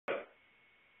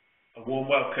A warm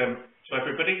welcome to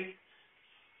everybody.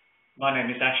 My name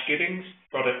is Ash Giddings,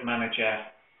 Product Manager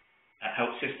at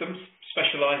Health Systems,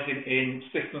 specialising in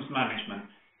systems management.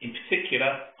 In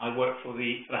particular, I work for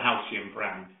the Halcyon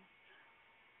brand.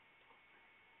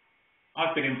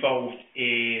 I've been involved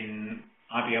in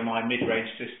IBMI mid-range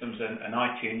systems and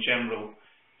IT in general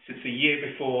since the year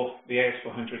before the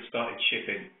AS400 started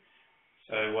shipping.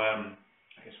 So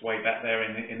I guess way back there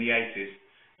in the 80s.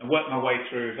 And worked my way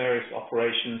through various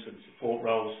operations and support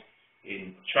roles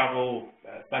in travel,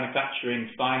 manufacturing,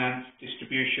 finance,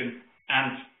 distribution,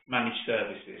 and managed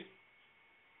services.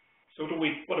 So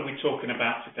what are we talking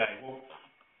about today? Well,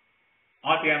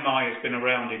 IBMI has been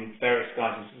around in various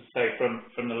guises, as I say,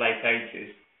 from the late 80s.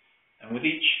 And with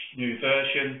each new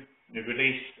version, new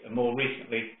release, and more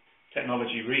recently,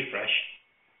 technology refresh,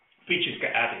 features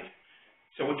get added.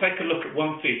 So we'll take a look at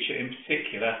one feature in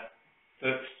particular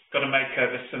that's got to make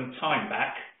over some time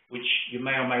back, which you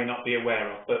may or may not be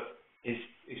aware of, but is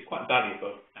quite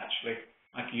valuable, actually.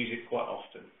 I can use it quite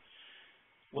often.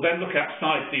 We'll then look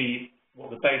outside what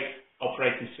the base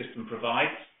operating system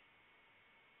provides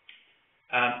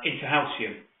into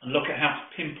Halcyon and look at how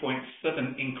to pinpoint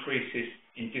sudden increases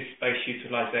in disk space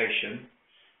utilization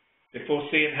before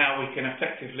seeing how we can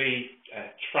effectively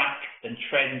track and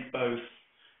trend both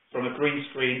from a green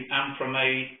screen and from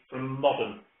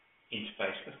modern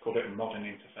interface. Let's call it a modern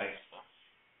interface.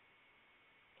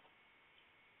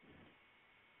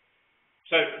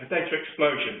 So the data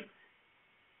explosion.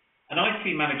 An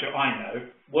IT manager I know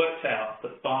worked out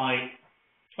that by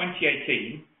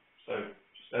 2018, so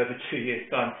just over 2 years'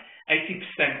 time,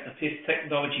 80% of his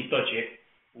technology budget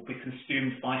will be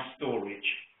consumed by storage.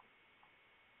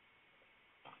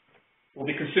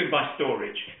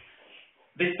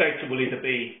 This data will either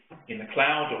be in the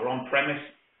cloud or on-premise,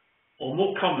 or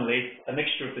more commonly, a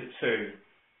mixture of the two.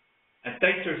 And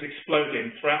data is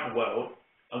exploding throughout the world,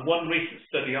 and one recent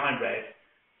study I read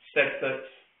said that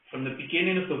from the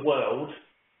beginning of the world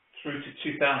through to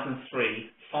 2003,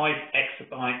 5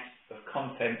 exabytes of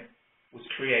content was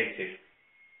created.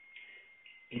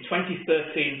 In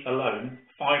 2013 alone,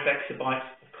 5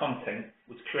 exabytes of content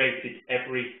was created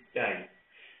every day.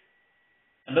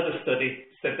 Another study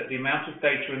said that the amount of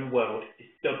data in the world is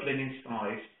doubling in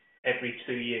size every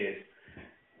 2 years.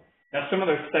 Now, some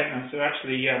of those statements are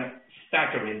actually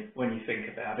staggering when you think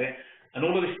about it, and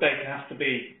all of this data has to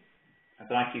be,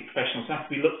 as IT professionals, has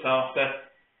to be looked after,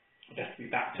 it has to be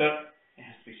backed up, it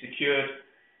has to be secured,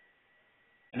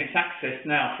 and it's accessed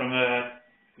now from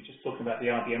we're just talking about the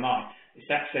IBMI,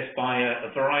 it's accessed by a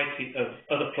variety of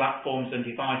other platforms and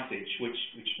devices, which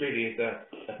really is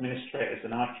administrators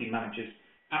and IT managers'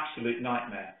 absolute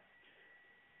nightmare.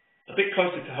 A bit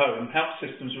closer to home, Health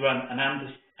Systems run an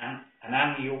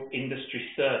annual industry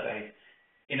survey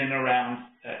in and around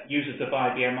users of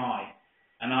IBMI,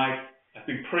 and I've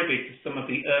been privy to some of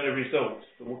the early results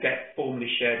that will get formally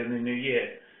shared in the new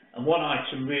year. And one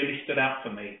item really stood out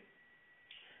for me.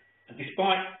 And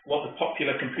despite what the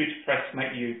popular computer press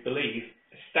make you believe,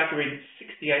 a staggering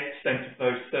 68% of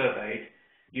those surveyed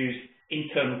used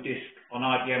internal disk on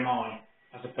IBMI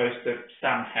as opposed to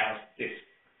SAN-housed disk.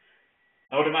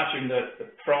 I would imagine that the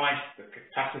price, the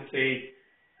capacity,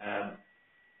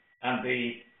 and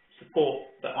the support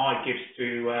that I gives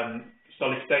to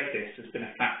solid-state disks has been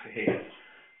a factor here.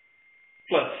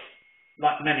 Plus,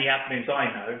 like many admins I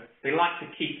know, they like to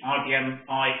keep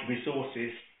IBMI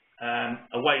resources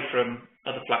away from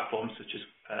other platforms such as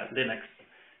Linux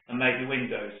and maybe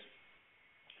Windows.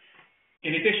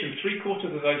 In addition,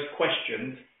 3/4 of those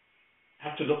questioned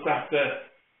have to look after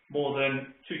more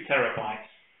than 2 terabytes.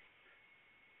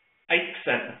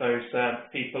 8% of those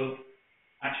people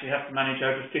actually have to manage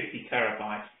over 50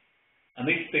 terabytes. And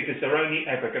these figures are only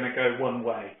ever going to go one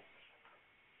way.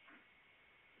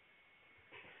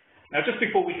 Now, just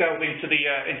before we delve into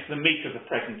the meat of the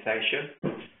presentation,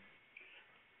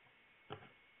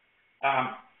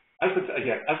 I'm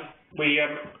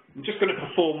just going to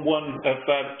perform one of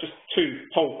just 2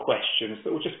 poll questions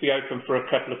that will just be open for a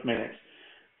couple of minutes.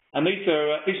 And these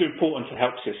are important to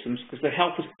Health Systems because they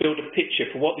help us build a picture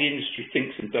for what the industry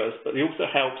thinks and does, but they also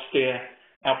help steer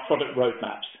our product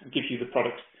roadmaps and give you the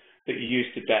products that you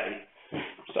use today.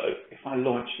 So if I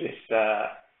launch this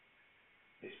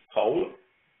poll,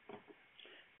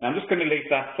 now I'm just going to leave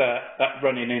that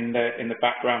running in the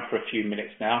background for a few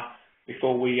minutes now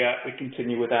before we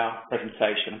continue with our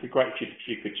presentation. It'd be great if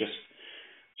you could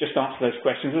just answer those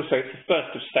questions. Also, it's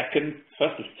the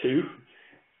first of 2.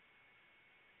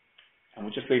 And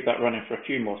we'll just leave that running for a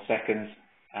few more seconds,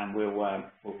 and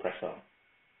we'll press on.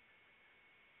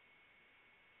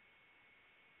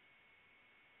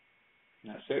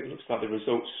 That's it. It looks like the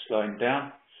results are slowing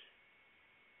down.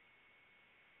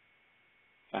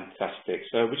 Fantastic.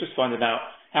 So we're just finding out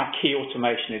how key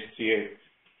automation is to you.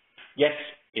 Yes,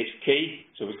 it's key,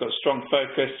 so we've got a strong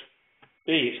focus.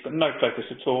 B, it's got no focus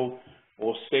at all.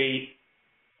 Or C,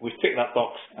 we've ticked that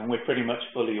box and we're pretty much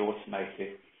fully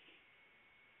automated.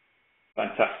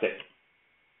 Fantastic.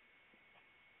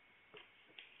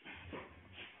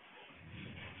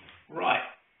 Right,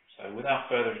 so without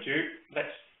further ado,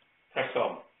 let's press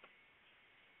on.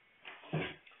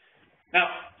 Now,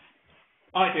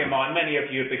 IDMI, many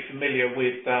of you will be familiar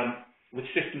with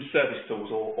System Service Tools,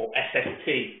 or SST,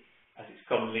 as it's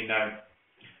commonly known.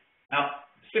 Now,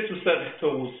 System Service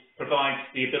Tools provides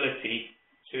the ability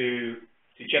to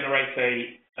generate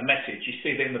a message. You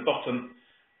see that in the bottom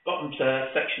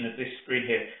section of this screen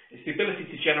here. It's the ability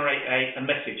to generate a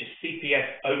message, a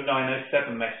CPF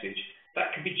 0907 message.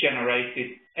 That can be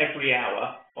generated every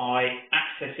hour by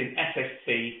accessing SST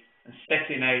and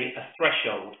setting a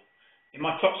threshold. In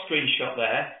my top screenshot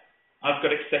there, I've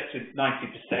got it set to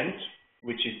 90%,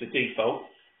 which is the default.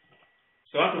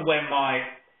 So as and when my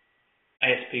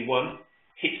ASP1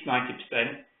 hits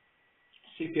 90%,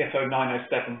 CPF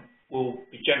 0907 will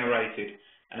be generated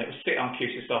and it will sit on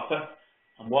QSysOpera.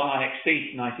 And while I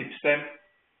exceed 90%,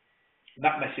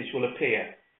 that message will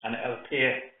appear, and it will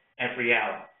appear every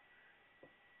hour.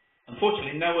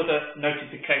 Unfortunately, no other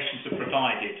notifications are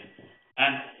provided,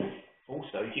 and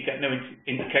also you get no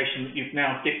indication that you've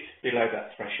now dipped below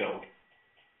that threshold.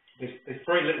 There's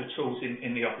very little tools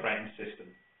in the operating system.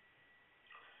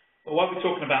 But while we're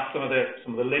talking about some of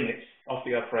the limits of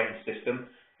the operating system,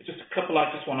 there's just a couple I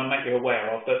just want to make you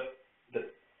aware of that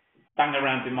bang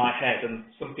around in my head, and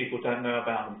some people don't know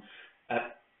about them.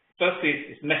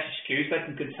 Firstly, is message queues. They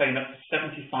can contain up to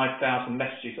 75,000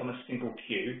 messages on a single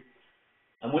queue.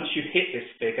 And once you hit this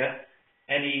figure,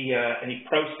 any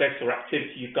process or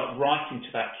activity you've got right into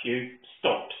that queue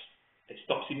stops. It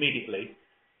stops immediately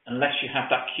unless you have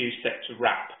that queue set to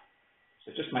wrap.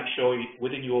 So just make sure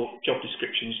within your job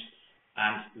descriptions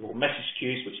and your message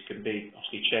queues, which can be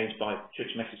obviously changed by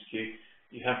Twitch message queue,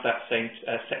 you have that same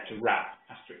set to wrap,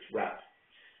 asterisk wrap.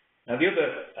 Now the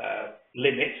other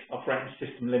operating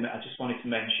system limit I just wanted to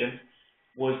mention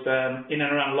was in and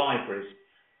around libraries.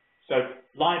 So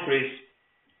libraries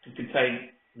can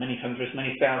contain many hundreds,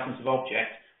 many thousands of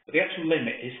objects, but the actual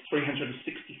limit is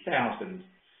 360,000.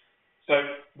 So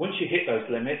once you hit those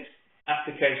limits,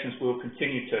 applications will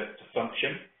continue to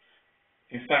function.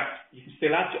 In fact, you can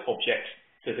still add objects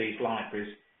to these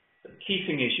libraries. But the key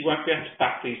thing is you won't be able to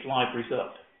back these libraries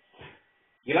up.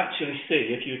 You'll actually see,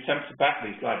 if you attempt to back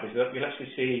these libraries up, you'll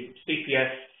actually see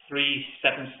CPF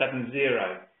 3770,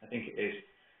 I think it is,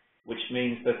 which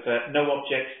means that no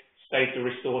objects saved or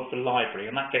restored for library,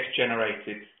 and that gets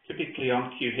generated typically on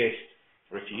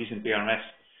QHIST, or if you're using BRMS,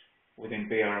 within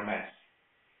BRMS.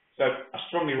 So I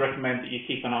strongly recommend that you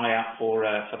keep an eye out for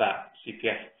that,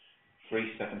 CPF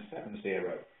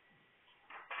 3770.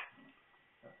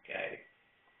 Okay.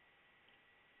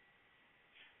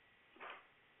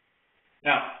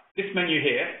 Now, this menu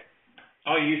here,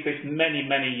 I used this many,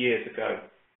 many years ago,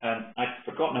 and I'd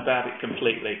forgotten about it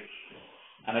completely.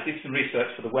 And I did some research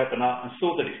for the webinar and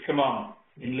saw that it's come on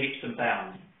in leaps and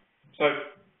bounds. So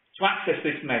to access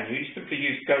this menu, you simply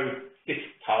use Go Disk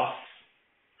Tasks,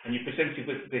 and you're presented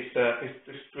with this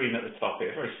screen at the top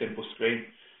here, a very simple screen,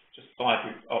 just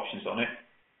 5 options on it.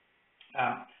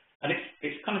 And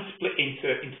it's kind of split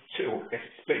into two, I guess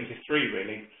it's split into 3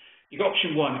 really. You've got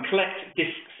option 1, collect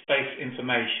disk space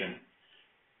information.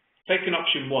 Taking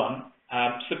option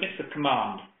 1, submits a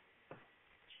command.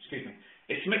 Excuse me.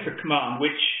 It submits a command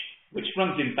which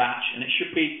runs in batch, and it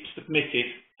should be submitted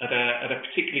at a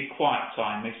particularly quiet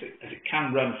time, as it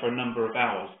can run for a number of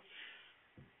hours.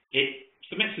 It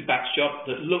submits a batch job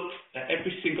that looks at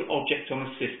every single object on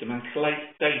the system and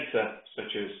collates data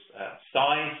such as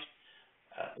size,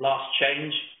 last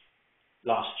changed,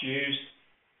 last used,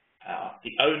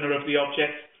 the owner of the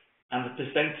object, and the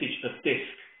percentage of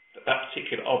disk that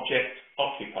particular object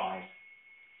occupies.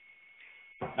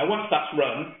 Now, once that's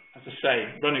run, as I say,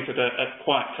 run it at a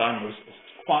quiet time, or as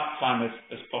quiet time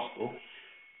as possible.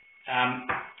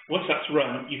 Once that's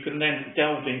run, you can then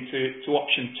delve into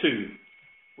option 2,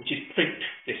 which is print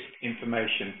disk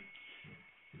information.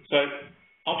 So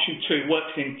option 2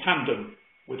 works in tandem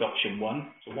with option 1.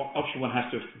 So option 1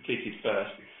 has to have completed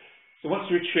first. So once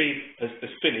the retrieve has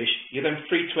finished, you're then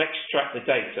free to extract the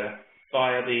data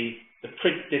via the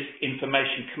print disk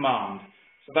information command.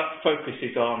 So that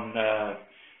focuses on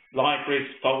libraries,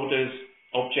 folders,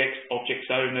 objects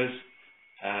owners,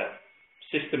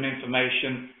 system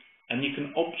information, and you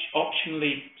can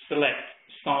optionally select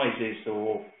sizes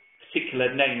or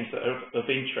particular names that are of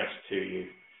interest to you.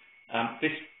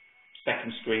 This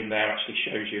second screen there actually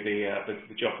shows you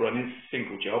the job running. It's a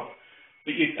single job.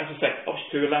 But you, as I said,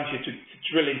 obviously allows you to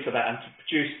drill into that and to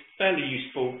produce fairly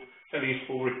useful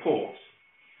reports.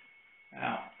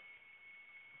 Now,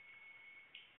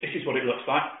 this is what it looks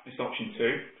like. This option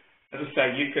 2. As I say,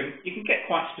 you can get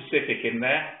quite specific in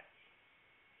there,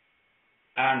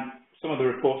 and some of the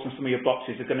reports and some of your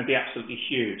boxes are going to be absolutely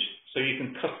huge. So you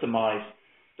can customize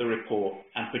the report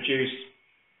and produce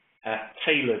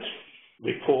tailored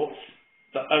reports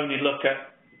that only look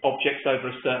at objects over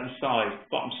a certain size.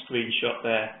 Bottom screenshot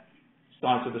there,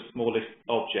 size of the smallest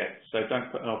object. So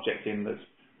don't put an object in that's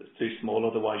too small,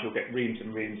 otherwise you'll get reams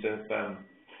and reams of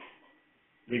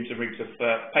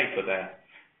paper there.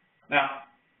 Now,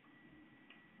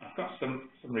 I've got some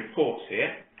reports here.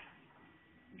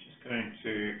 I'm just going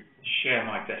to share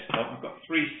my desktop. I've got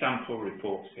 3 sample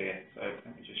reports here, so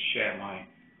let me just share my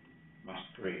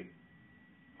screen.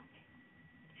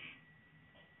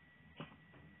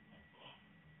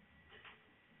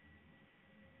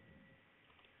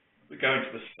 We go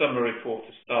into the summary report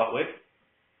to start with.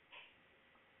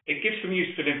 It gives some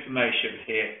useful information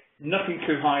here. Nothing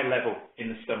too high level in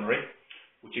the summary,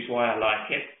 which is why I like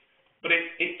it. But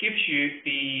it gives you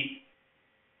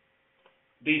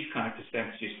these kind of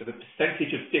percentages. So the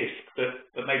percentage of disk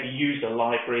that maybe user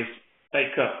libraries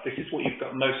take up. This is what you've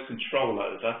got most control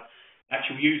over.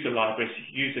 Actual user libraries,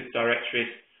 user directories,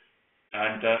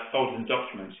 and folders and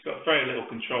documents. You've got very little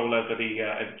control over the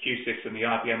QSys and the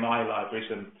IBM I libraries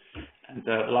and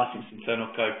the licensed internal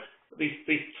code. But these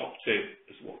top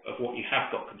 2 of what you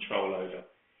have got control over.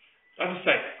 As I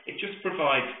say, it just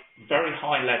provides very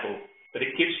high level, but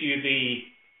it gives you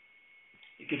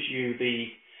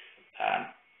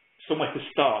somewhere to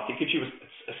start. It gives you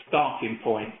a starting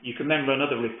point. You can then run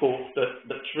other reports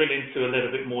that drill into a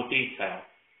little bit more detail.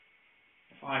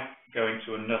 If I go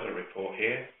into another report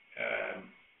here,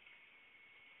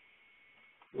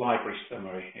 library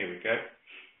summary, here we go.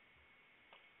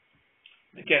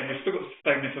 Again, we've still got the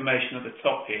same information at the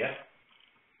top here,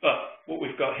 but what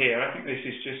we've got here, I think this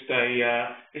is just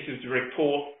this is the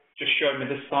report just showing me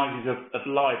the sizes of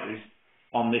libraries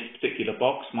on this particular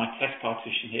box, my test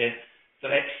partition here,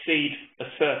 that exceed a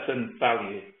certain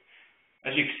value.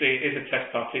 As you can see, it is a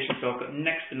test partition, so I've got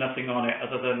next to nothing on it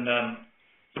other than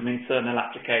some internal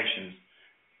applications.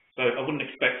 So I wouldn't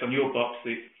expect on your box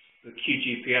the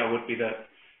QGPL would be the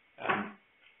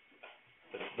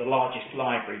largest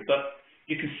library, but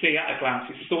you can see at a glance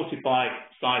it's sorted by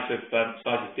size of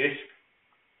disk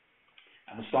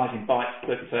and the size in bytes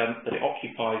that it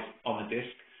occupies on the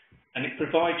disk, and it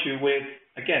provides you with,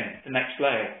 again, the next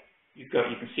layer. You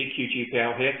can see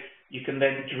QGPL here. You can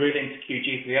then drill into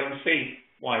QGPL and see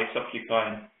why it's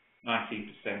occupying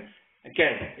 19%.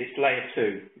 Again, it's layer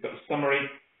 2. You've got the summary,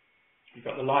 you've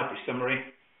got the library summary,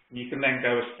 and you can then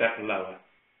go a step lower.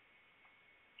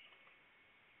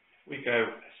 We go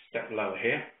a step lower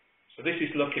here. So this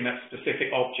is looking at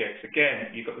specific objects.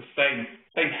 Again, you've got the same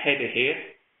header here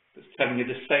that's telling you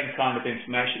the same kind of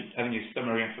information, telling you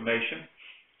summary information.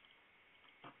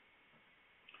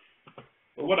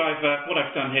 But what I've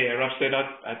done here, I've said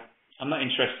I'm not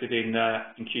interested in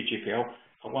QGPL.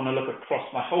 I want to look across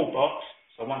my whole box.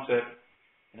 So I want to,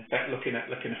 in effect, look in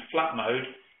a flat mode.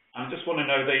 I just want to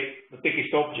know the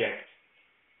biggest object.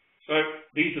 So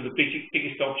these are the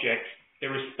biggest objects,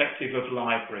 irrespective of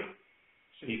library.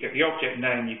 So you get the object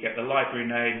name, you get the library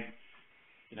name,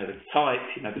 the type,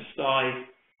 the size.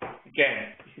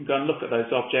 Again, you can go and look at those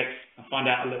objects and find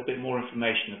out a little bit more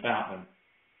information about them.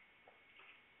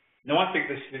 Now, I think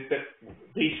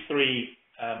these 3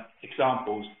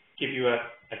 examples give you a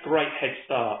great head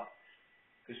start,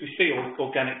 because we see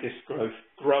organic disk growth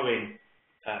growing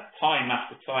time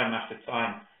after time after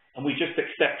time, and we just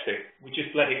accept it. We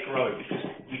just let it grow because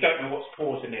we don't know what's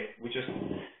causing it. We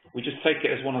just take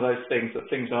it as one of those things that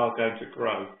things are going to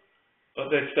grow. But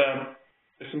there's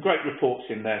some great reports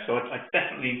in there, so I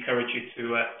definitely encourage you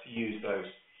to use those.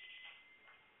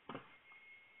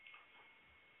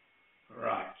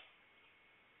 Right.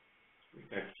 We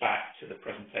go back to the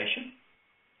presentation.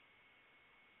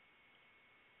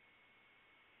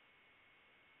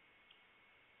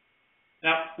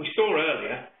 Now, we saw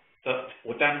earlier that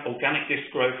organic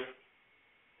disk growth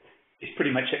is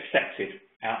pretty much accepted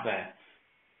out there.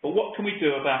 But what can we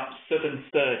do about sudden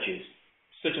surges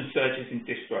in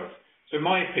disk growth? So in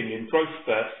my opinion, growth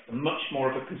spurts are much more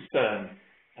of a concern,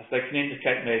 as they can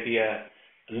indicate maybe a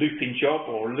looping job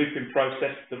or a looping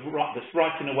process that's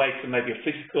writing away to maybe a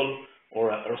physical or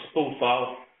a spool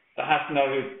file that has no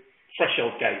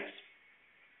threshold gates.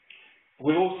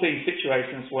 We've all seen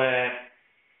situations where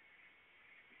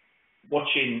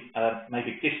watching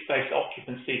maybe disk space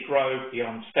occupancy grow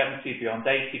beyond 70, beyond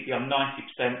 80, beyond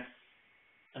 90%,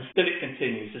 and still it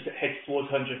continues as it heads towards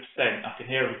 100%. I can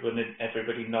hear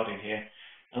everybody nodding here.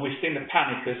 And we've seen the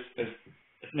panic as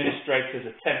administrators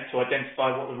attempt to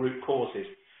identify what the root cause is.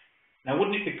 Now,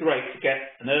 wouldn't it be great to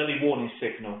get an early warning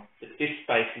signal that disk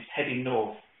space is heading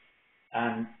north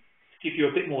and give you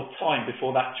a bit more time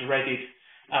before that dreaded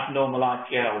abnormal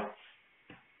IPL,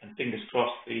 and fingers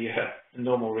crossed the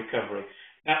normal recovery.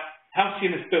 Now,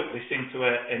 Halcyon has built this into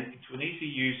an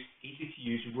easy to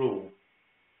use rule.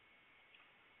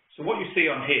 So what you see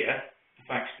on here, if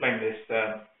I explain this,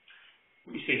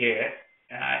 what you see here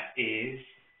is,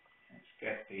 let's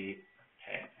get the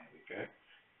pen, there we go.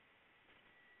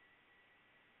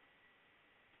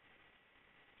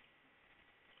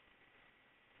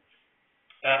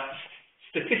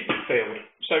 Statistic field.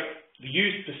 So the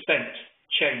used percent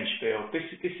change field. This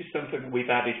is something that we've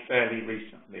added fairly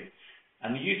recently,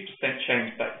 and the used percent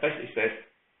change basically says,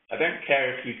 I don't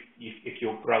care if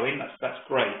you're growing. That's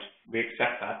great. We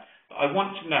accept that. But I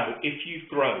want to know if you've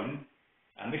grown,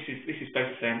 and this is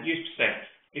basically saying used percent.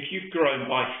 If you've grown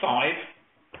by 5,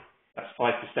 that's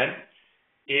 5%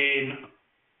 in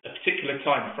a particular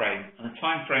time frame, and the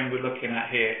time frame we're looking at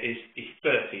here is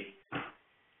 30.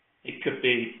 It could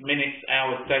be minutes,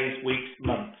 hours, days, weeks,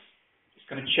 months. It's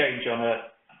going to change on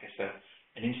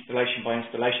an installation by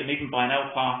installation, even by an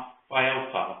LPAR by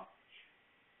LPAR.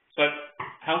 So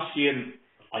Halcyon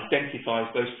identifies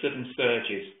those sudden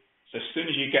surges. So as soon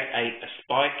as you get a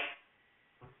spike,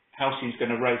 Halcyon's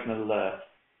going to raise an alert.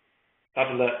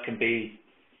 That alert can be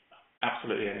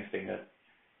absolutely anything: an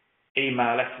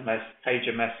email, SMS,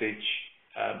 pager message,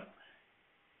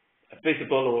 a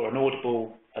visible or an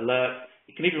audible alert.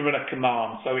 You can even run a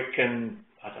command, so it can,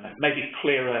 I don't know, maybe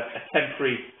clear a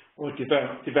temporary or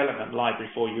development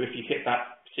library for you if you hit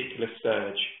that particular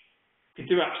surge. You can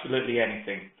do absolutely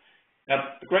anything.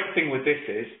 Now, the great thing with this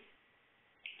is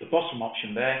the bottom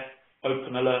option there,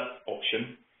 open alert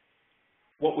option.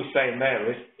 What we're saying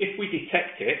there is, if we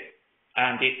detect it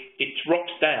and it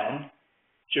drops down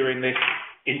during this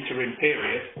interim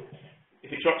period,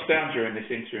 if it drops down during this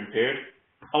interim period,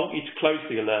 I want you to close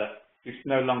the alert. It's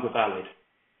no longer valid.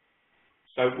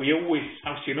 So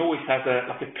Halcyon always has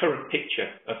a current picture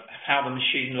of how the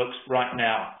machine looks right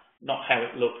now, not how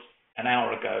it looked an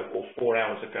hour ago or 4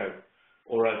 hours ago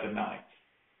or overnight.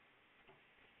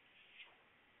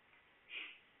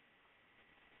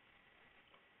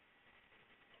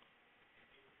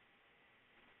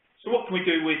 So what can we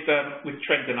do with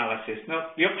trend analysis?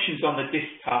 Now, the options on the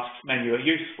disk tasks menu are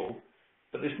useful,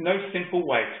 but there's no simple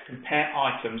way to compare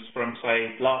items from,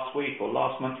 say, last week or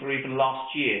last month or even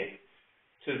last year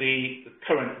to the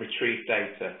current retrieved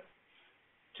data.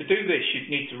 To do this,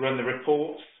 you'd need to run the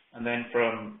reports and then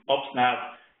from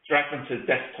OpsNav, drag them to the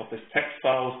desktop as text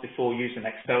files before using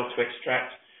Excel to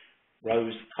extract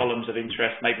rows, columns of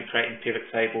interest, maybe creating pivot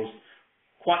tables.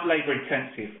 Quite labour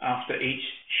intensive after each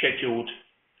scheduled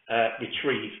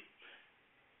retrieve.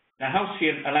 Now,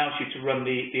 Halcyon allows you to run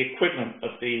the equivalent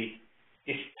of the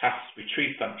disk task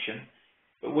retrieve function,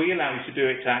 but we allow you to do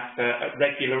it at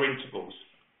regular intervals.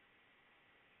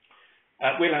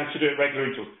 We allow you to do it at regular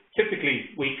intervals, typically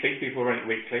weekly. People run it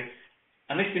weekly,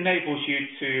 and this enables you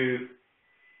to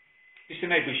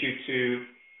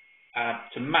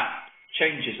map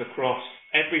changes across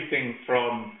everything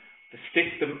from the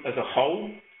system as a whole,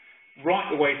 right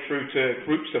the way through to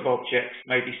groups of objects,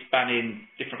 maybe spanning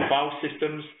different file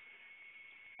systems,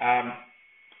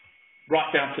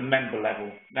 right down to member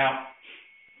level. Now,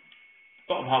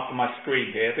 bottom half of my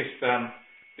screen here,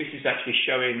 this is actually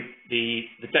showing the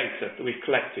data that we've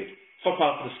collected. Top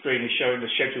half of the screen is showing the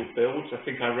scheduled builds. I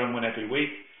think I run one every week.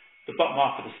 The bottom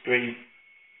half of the screen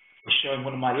is showing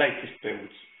one of my latest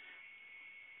builds.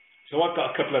 So I've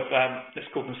got a couple of, let's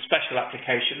call them special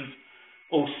applications,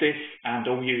 all sys and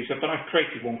all user, but I've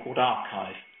created one called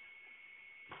archive.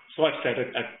 So I've said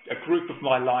a group of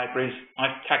my libraries,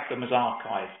 I've tagged them as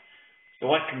archive.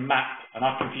 So I can map and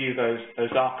I can view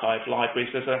those archive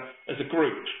libraries as a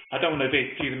group. I don't want to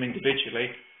view them individually.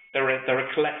 They're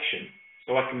a collection,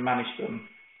 so I can manage them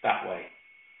that way.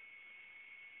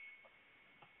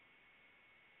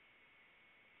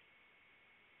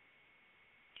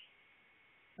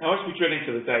 Now, as we drill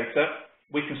into the data,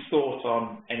 we can sort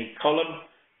on any column.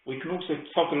 We can also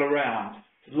toggle around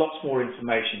to lots more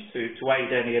information to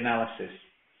aid any analysis.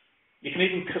 You can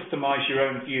even customize your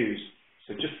own views.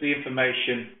 So just the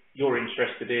information you're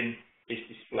interested in is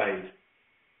displayed.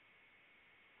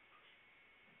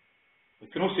 We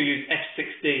can also use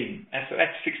F16. So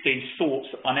F16 sorts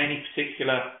on any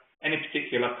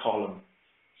particular column.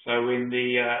 So in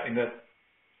the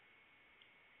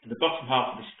In the bottom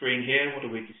half of the screen here, what are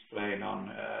we displaying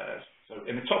on? So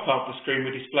in the top half of the screen,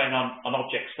 we're displaying on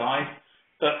object size.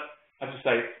 But as I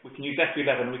say, we can use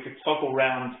F11. We could toggle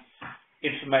around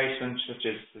information such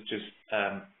as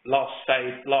last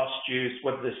saved, last used,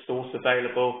 whether there's source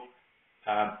available,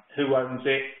 who owns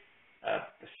it,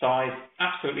 the size,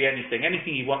 absolutely anything.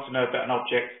 Anything you want to know about an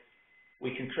object,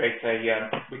 we can create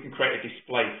a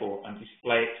display for and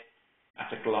display it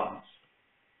at a glance.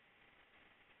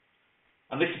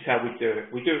 And this is how we do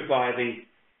it. We do it via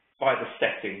the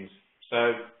settings.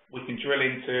 So we can drill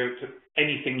into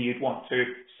anything you'd want to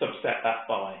subset that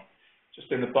by.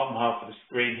 Just in the bottom half of the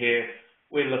screen here,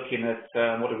 we're looking at,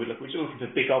 what are we looking? We're looking for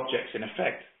big objects in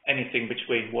effect, anything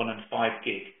between 1 and 5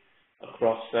 gig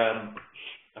across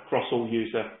all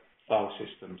user file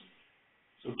systems.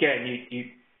 So again,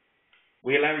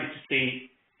 we allow you to see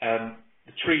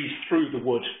the trees through the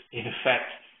wood in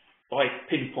effect by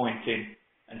pinpointing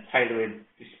and tailoring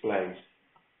displays.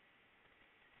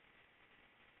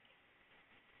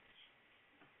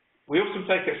 We also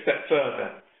take it a step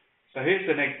further. So here's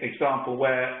an example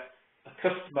where a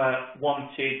customer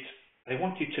wanted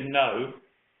to know,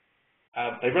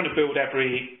 they run a build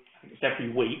every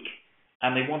week,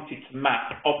 and they wanted to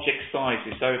map object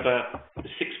sizes over the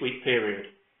 6-week period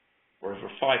or over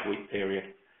a 5-week period.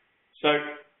 So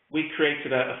we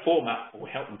created a format, or we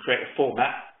helped them create a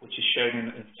format, which is shown in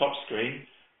the top screen.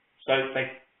 So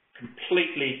they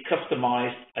completely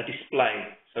customized a display.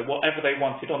 So whatever they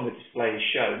wanted on the display is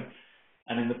shown.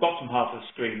 And in the bottom half of the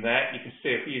screen there, you can see,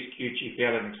 if we use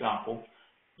QGPL as an example,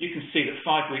 you can see that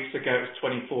 5 weeks ago it was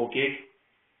 24 gig.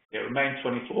 It remained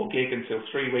 24 gig until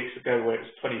 3 weeks ago where it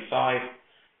was 25,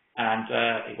 and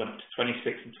it went up to 26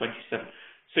 and 27.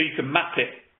 So you can map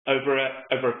it over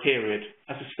a period.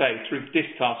 As I say, through this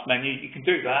task menu, you can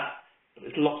do that, but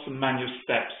there's lots of manual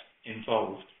steps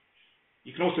involved.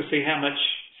 You can also see how much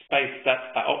space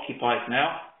that occupies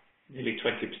now, nearly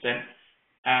 20%,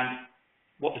 and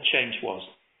what the change was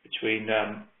between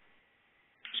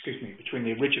between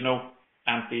the original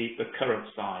and the current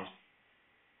size.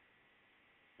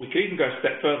 We could even go a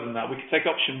step further than that. We could take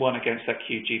option 1 against that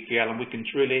QGPL, and we can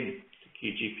drill in to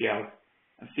QGPL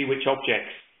and see which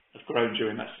objects have grown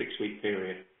during that 6-week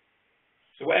period.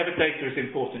 So whatever data is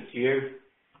important to you,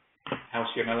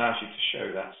 Halcyon allows you to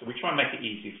show that. So we try and make it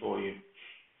easy for you.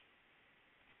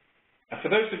 And for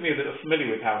those of you that are familiar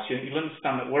with Halcyon, you'll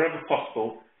understand that wherever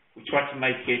possible, we try to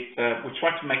make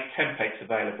templates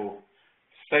available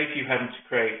to save you having to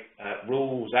create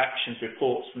rules, actions,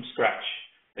 reports from scratch.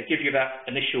 They give you that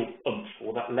initial oomph,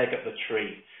 or that leg up the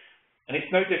tree. And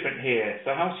it's no different here.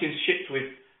 So Halcyon's shipped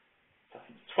with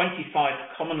 25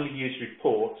 commonly used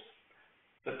reports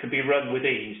that can be run with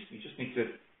ease. You just need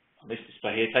to, on this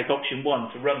display here, take option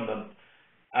 1 to run them.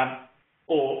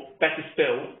 Or better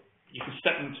still, you can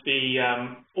set them to be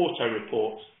auto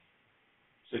reports.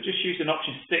 So just using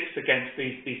option 6 against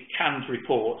these canned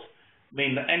reports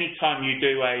mean that any time you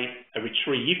do a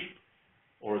retrieve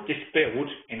or a disk build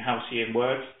in Halcyon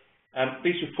words,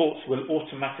 these reports will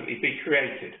automatically be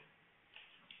created.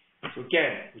 So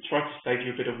again, we try to save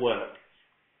you a bit of work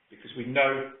because we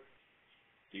know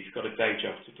that you've got a day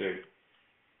job to do.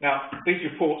 Now, these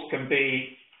reports can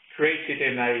be created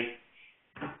in a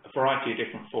variety of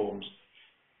different forms.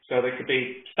 So they could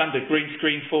be standard green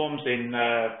screen forms in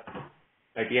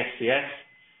maybe SCS.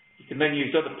 You can then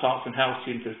use other parts in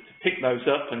Halcyon to pick those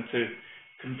up and to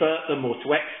convert them, or to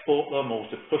export them, or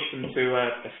to push them to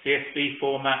a CSV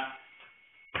format,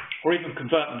 or even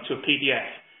convert them to a PDF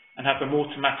and have them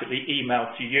automatically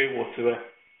emailed to you or to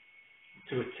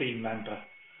a team member,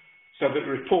 so that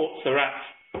the reports are at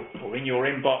or in your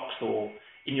inbox or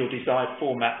in your desired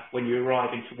format when you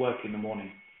arrive into work in the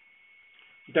morning.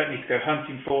 You don't need to go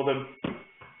hunting for them.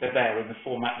 They're there in the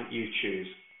format that you choose.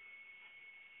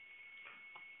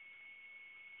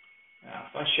 Now,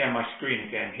 if I share my screen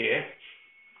again here,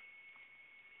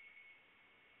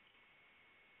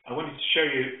 I wanted to show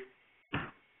you,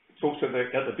 talked at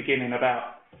the beginning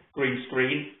about green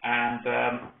screen and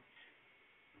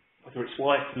whether it's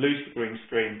wise to lose the green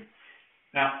screen.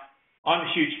 Now, I'm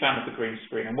a huge fan of the green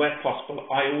screen, and where possible,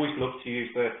 I always look to use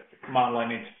the command line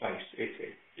interface.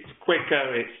 It's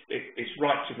quicker, it's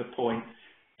right to the point,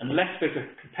 unless there's a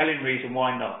compelling reason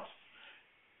why not.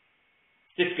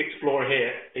 Disk Explorer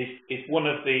here is one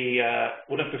of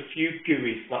the few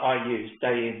GUIs that I use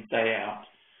day in, day out,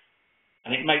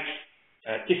 and it makes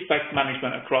disk-based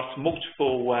management across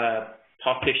multiple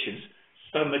partitions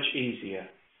so much easier,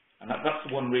 and that's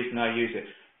the one reason I use it.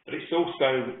 But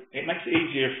it makes it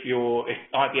easier if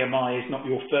IBMI is not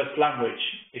your first language,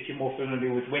 if you're more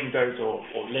familiar with Windows or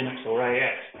Linux or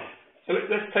AX. So So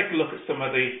let's take a look at some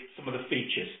of the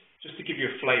features, just to give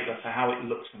you a flavour for how it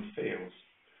looks and feels.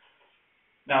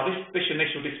 Now, this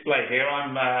initial display here,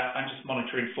 I'm just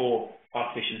monitoring 4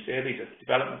 partitions here. These are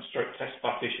development stroke test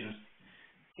partitions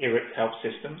here at Help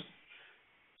Systems.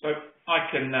 So I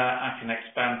can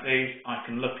expand these. I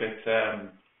can look at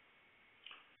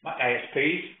my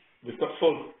ASPs. We've got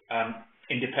full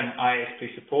independent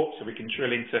IASP support, so we can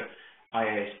drill into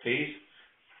IASPs.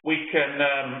 We can,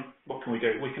 what can we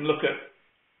do? We can look at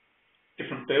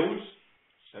different builds.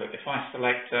 So if I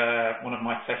select one of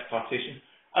my test partitions,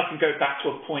 I can go back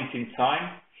to a point in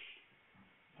time.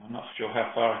 I'm not sure how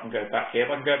far I can go back here,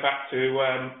 but I can go back to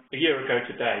a year ago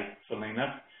today, funnily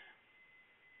enough,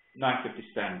 9th of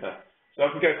December. So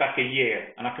I can go back a year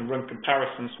and I can run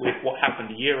comparisons with what happened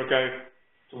a year ago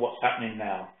to what's happening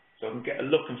now. So I can get a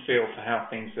look and feel for how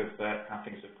things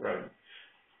have grown.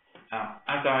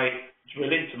 As I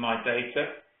drill into my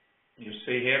data, you'll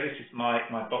see here, this is my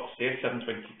box here,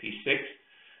 720p6.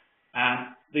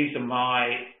 And these are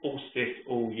my all-sys,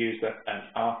 all-user and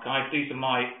archive. These are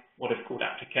my what are called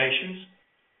applications.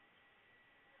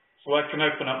 So I can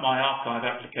open up my archive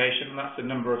application, and that's the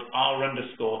number of R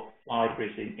underscore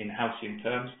libraries in Halcyon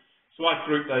terms. So I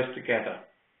group those together.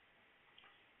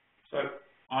 So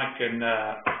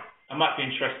I might be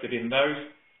interested in those.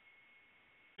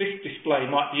 This display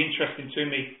might be interesting to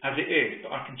me as it is,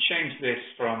 but I can change this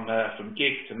from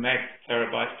gig to meg, to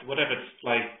terabytes, to whatever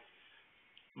display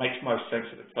makes most sense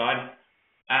at the time.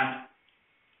 And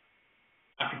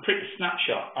I can print a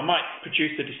snapshot. I might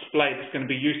produce a display that's going to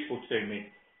be useful to me.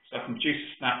 So I can produce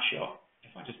a snapshot.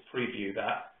 If I just preview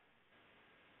that,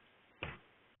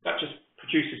 that just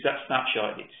produces that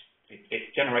snapshot. It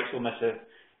generates almost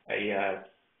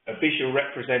a visual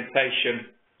representation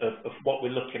of what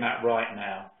we're looking at right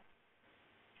now.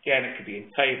 Again, it could be in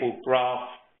table, graph,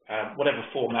 whatever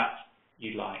format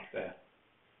you like there.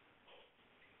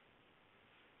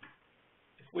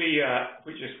 If we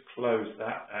just close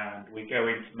that and we go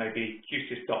into maybe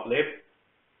qsys.lib,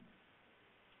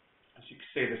 as you can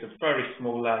see, there's a very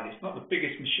small lag. It's not the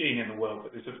biggest machine in the world,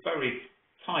 but there's a very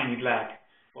tiny lag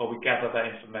while we gather that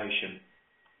information.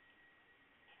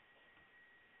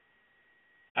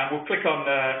 And we'll click on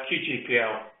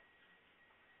QGPL.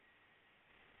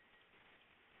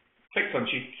 Clicked on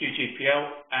QGPL,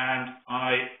 and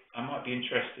I might be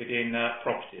interested in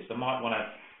properties. I might want to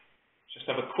just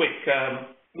have a quick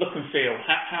look and feel.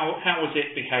 How has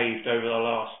it behaved over the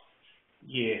last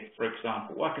year, for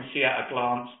example? Well, I can see at a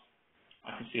glance.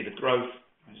 I can see the growth.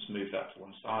 I'll just move that to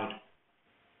one side.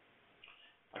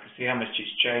 I can see how much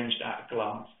it's changed at a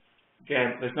glance.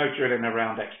 Again, there's no drilling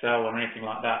around Excel or anything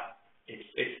like that.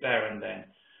 It's there and then.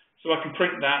 So I can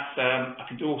print that. I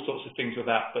can do all sorts of things with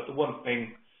that. But the one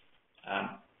thing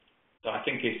that I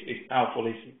think is powerful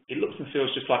is it looks and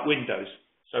feels just like Windows.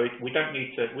 So we don't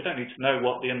need to know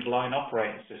what the underlying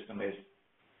operating system is.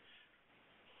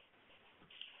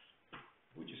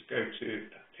 We just go to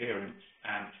Appearance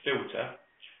and Filter.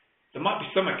 There might be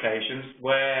some occasions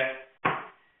where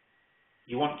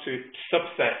you want to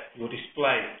subset your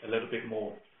display a little bit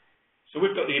more. So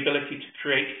we've got the ability to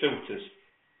create filters,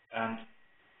 and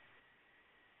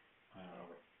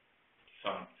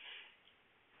fine.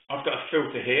 I've got a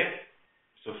filter here.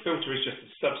 So a filter is just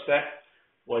a subset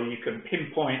where you can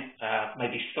pinpoint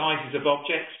maybe sizes of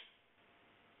objects.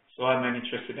 So I'm only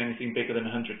interested in anything bigger than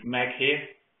 100 meg here.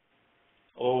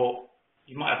 Or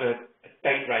you might have a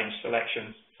date range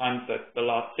selection, times the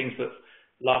last things that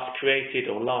last created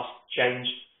or last changed.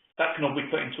 That can all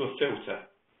be put into a filter,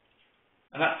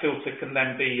 and that filter can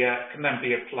then be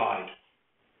applied.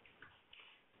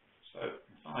 So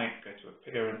if I go to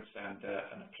Appearance and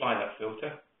apply that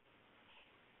filter,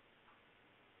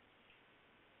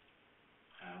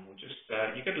 and we'll just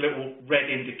you get a little red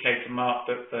indicator mark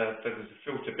that there's a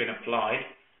filter been applied.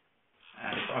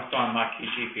 And if I find my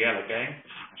QGPL again,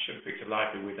 I should have picked a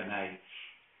library with an A.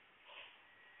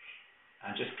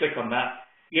 And just click on that.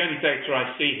 The only data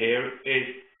I see here is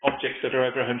objects that are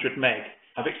over 100 meg.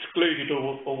 I've excluded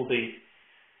all the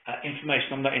information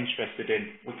I'm not interested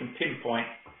in. We can pinpoint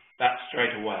that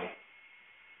straight away.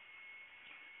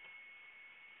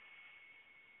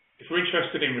 If we're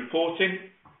interested in reporting,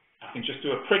 I can just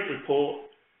do a print report,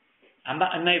 and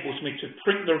that enables me to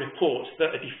print the reports that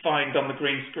are defined on the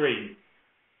green screen.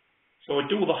 So I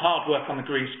do all the hard work on the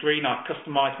green screen, I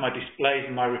customize my displays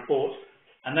and my reports,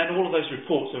 and then all of those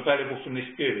reports are available from this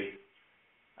GUI.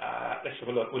 Let's have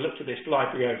a look. We'll look to this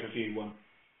library overview one.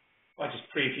 If I just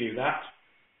preview that,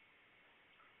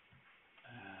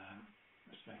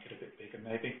 let's make it a bit bigger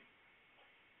maybe.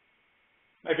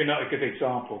 Maybe not a good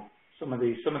example. Some of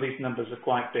these numbers are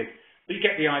quite big, but you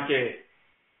get the idea.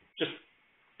 just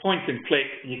point and click,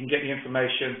 and you can get the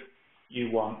information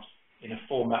you want in a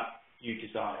format you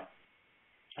desire.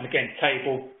 And again,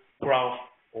 table, graph,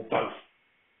 or both.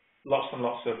 Lots and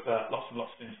lots of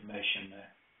information there.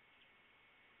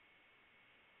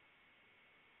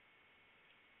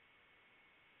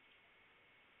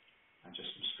 And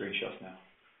just some screenshots now.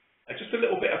 Just a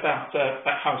little bit about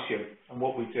Halcyon and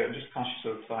what we do. I'm just conscious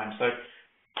of the time. So,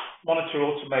 monitor,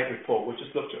 automate, report. We've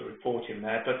just looked at reporting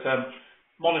there, but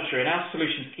monitoring. Our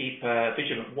solutions keep a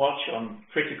vigilant watch on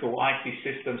critical IT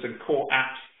systems and core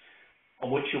apps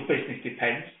on which your business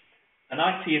depends. And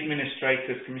IT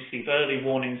administrators can receive early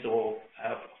warnings or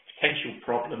potential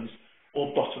problems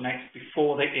or bottlenecks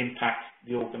before they impact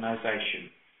the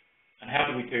organisation. And how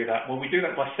do we do that? Well, we do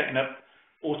that by setting up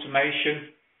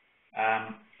automation,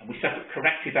 and we set up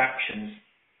corrective actions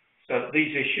so that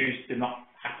these issues do not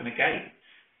happen again.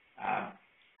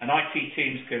 And IT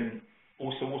teams can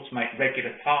also automate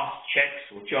regular tasks, checks,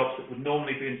 or jobs that would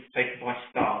normally be undertaken by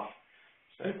staff,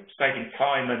 so saving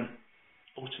time and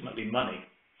ultimately money.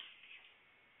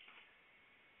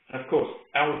 And of course,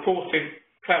 our reporting,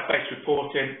 cloud-based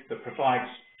reporting that provides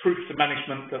proof to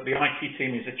management that the IT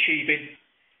team is achieving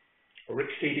or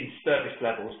exceeding service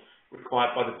levels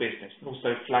required by the business, and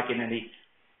also flagging any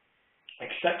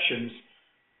exceptions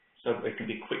so that they can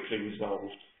be quickly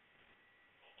resolved.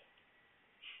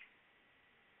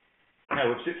 Now,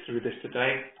 we've zipped through this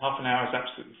today. Half an hour has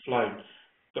absolutely flown.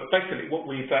 But basically what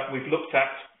we've looked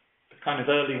at the kind of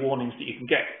early warnings that you can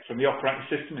get from the operating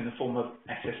system in the form of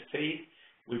SST.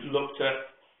 We've looked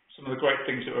at some of the great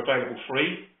things that are available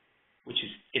free, which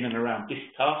is in and around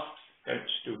disk tasks.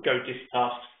 Just do a go disk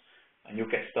tasks and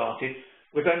you'll get started.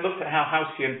 We've then looked at how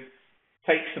Halcyon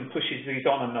takes and pushes these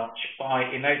on a notch by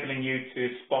enabling you to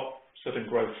spot sudden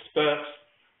growth spurts,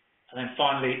 and then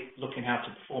finally looking how to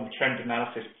perform trend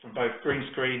analysis from both green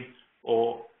screen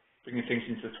or bringing things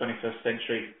into the 21st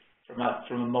century from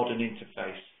a modern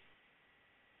interface.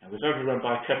 Now, we've overrun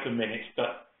by a couple of minutes,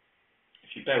 but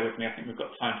if you bear with me, I think we've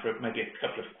got time for maybe a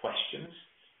couple of questions.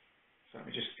 So let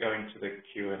me just go into the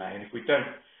Q&A, and if we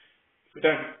don't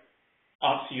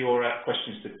answer your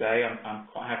questions today, I'm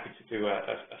quite happy to do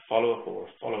a follow-up or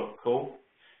a follow-up call.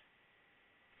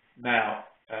 Now,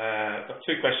 I've got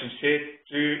two questions here.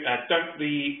 Don't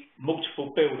the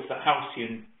multiple builds that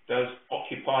Halcyon does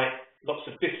occupy lots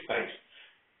of disk space?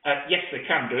 Yes, they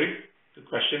can do. Good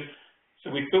question. So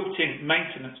we've built in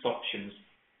maintenance options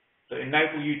that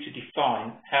enable you to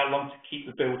define how long to keep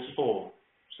the builds for.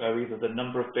 So either the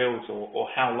number of builds or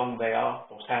how long they are,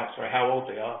 or how old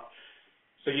they are.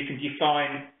 So you can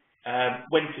define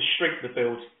when to shrink the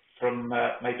builds from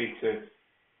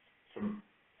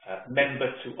member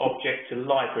to object to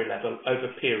library level over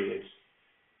periods.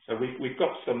 So we've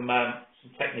got some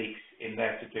techniques in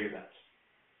there to do that.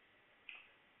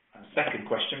 And second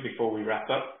question before we wrap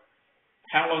up: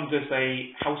 how long does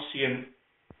a Halcyon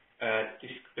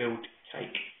disk build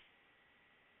take?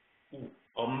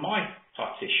 On my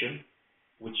partition,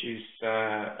 which is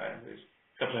a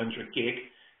couple of hundred gig,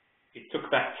 it took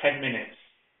about 10 minutes.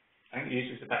 I think it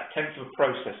uses about a tenth of a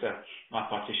processor, my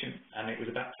partition, and it was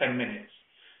about 10 minutes.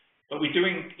 But we do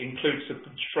include some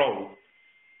control,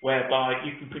 whereby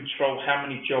you can control how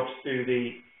many jobs do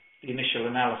the initial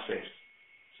analysis.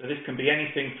 So this can be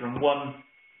anything from 1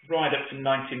 right up to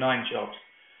 99 jobs.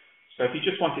 So if you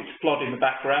just want it to plod in the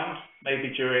background, maybe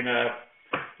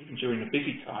even during a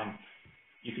busy time,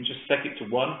 you can just set it to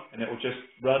 1 and it will just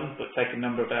run, but take a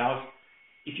number of hours.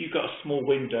 If you've got a small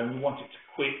window and you want it to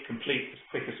complete as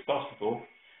quick as possible,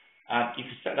 you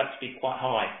can set that to be quite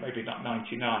high, maybe not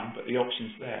 99, but the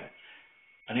option's there.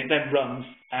 And it then runs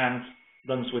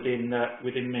within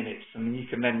minutes, and you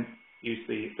can then use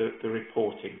the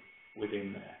reporting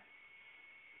within there.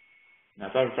 Now,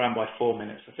 if I ran by 4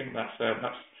 minutes, I think that's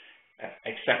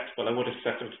acceptable. I would have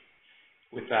settled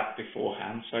with that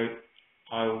beforehand. So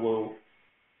I will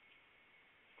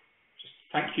just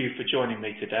thank you for joining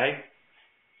me today.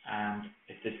 And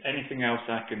if there's anything else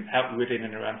I can help you with in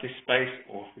and around this space,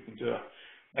 or if we can do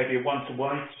maybe a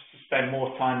one-to-one just to spend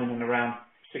more time in and around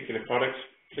particular products,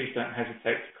 please don't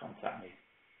hesitate to contact me.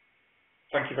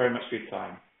 Thank you very much for your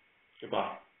time.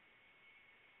 Goodbye.